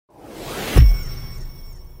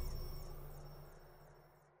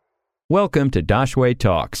Welcome to Daxue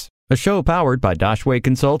Talks, a show powered by Daxue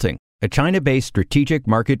Consulting, a China-based strategic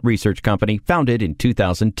market research company founded in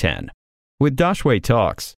 2010. With Daxue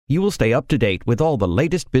Talks, you will stay up to date with all the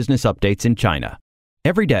latest business updates in China.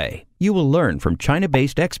 Every day, you will learn from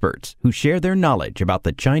China-based experts who share their knowledge about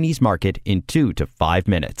the Chinese market in 2 to 5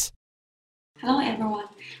 minutes. Hello everyone,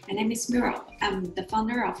 my name is Muriel. I'm the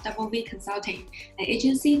founder of Double V Consulting, an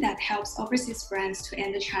agency that helps overseas brands to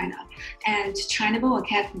enter China, and Chinable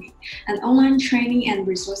Academy, an online training and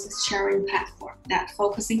resources sharing platform that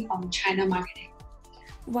focusing on China marketing.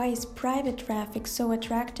 Why is private traffic so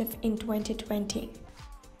attractive in 2020?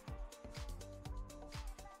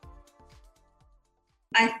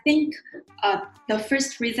 I think the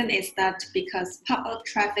first reason is that because public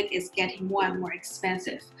traffic is getting more and more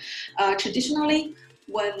expensive. Traditionally,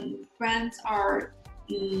 when brands are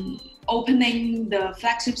opening the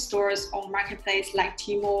flagship stores on marketplace like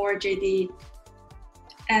Tmall or JD,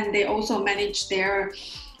 and they also manage their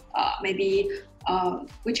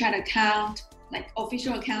WeChat account, like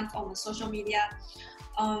official accounts on the social media,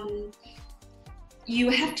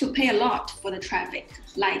 you have to pay a lot for the traffic.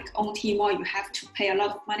 Like on Tmall, you have to pay a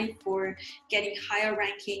lot of money for getting higher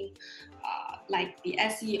ranking, like the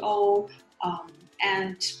SEO,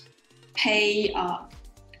 and pay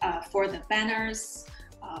for the banners,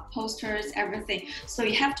 posters, everything. So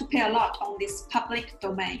you have to pay a lot on this public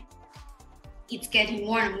domain. It's getting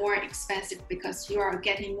more and more expensive because you are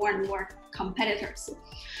getting more and more competitors.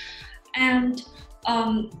 And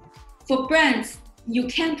for brands, you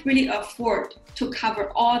can't really afford to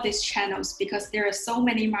cover all these channels because there are so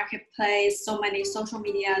many marketplaces, so many social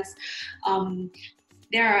medias.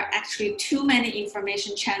 There are actually too many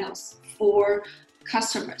information channels for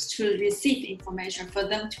customers to receive information, for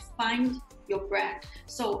them to find your brand.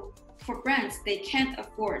 So for brands, they can't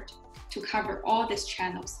afford to cover all these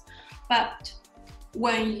channels. But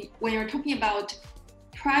when you're talking about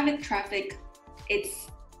private traffic, it's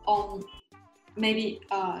on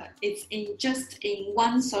it's just in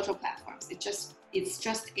one social platform. It's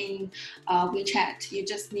just in WeChat. You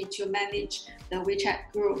just need to manage the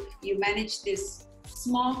WeChat group. You manage this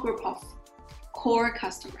small group of core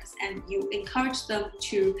customers, and you encourage them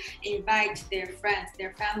to invite their friends,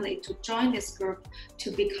 their family to join this group to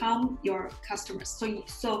become your customers.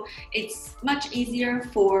 So it's much easier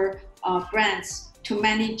for brands to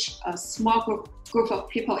manage a small group of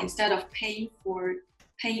people instead of paying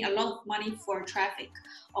a lot of money for traffic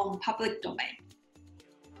on public domain.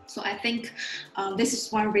 So I think this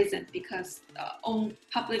is one reason, because on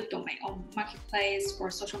public domain, on marketplace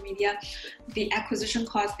or social media, the acquisition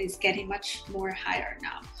cost is getting much more higher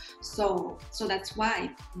now. So that's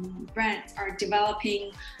why brands are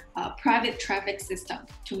developing a private traffic system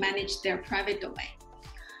to manage their private domain.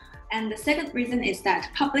 And the second reason is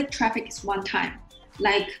that public traffic is one time.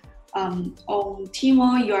 Like on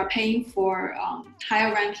Tmall, you are paying for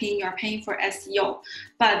higher ranking, you are paying for SEO,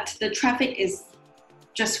 but the traffic is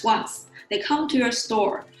just once. They come to your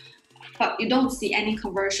store, but you don't see any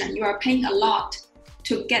conversion. You are paying a lot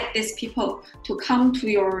to get these people to come to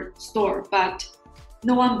your store, but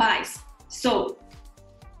no one buys. So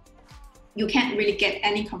you can't really get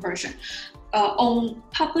any conversion. On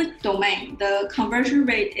public domain, the conversion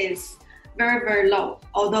rate is very, very low,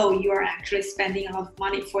 although you are actually spending a lot of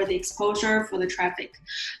money for the exposure, for the traffic.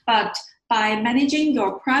 But by managing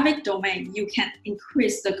your private domain, you can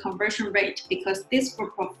increase the conversion rate because this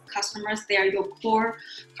group of customers, they are your core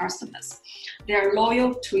customers. They are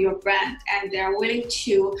loyal to your brand and they are willing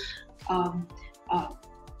to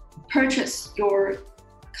purchase your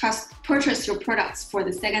products for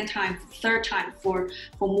the second time, third time, for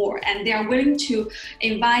more. And they are willing to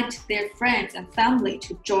invite their friends and family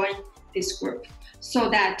to join this group, so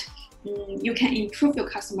that you can improve your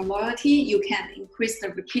customer loyalty, you can increase the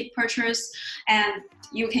repeat purchase, and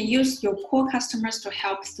you can use your core customers to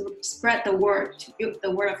help spread the word, to build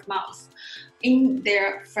the word of mouth in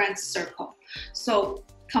their friends circle. So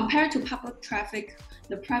compared to public traffic,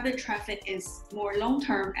 the private traffic is more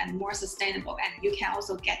long-term and more sustainable, and you can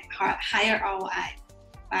also get higher ROI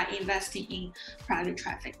by investing in private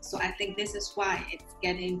traffic. So I think this is why it's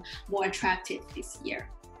getting more attractive this year.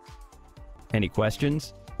 Any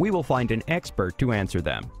questions? We will find an expert to answer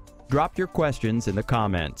them. Drop your questions in the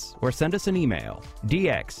comments or send us an email,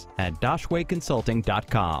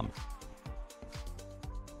 dx@daxueconsulting.com.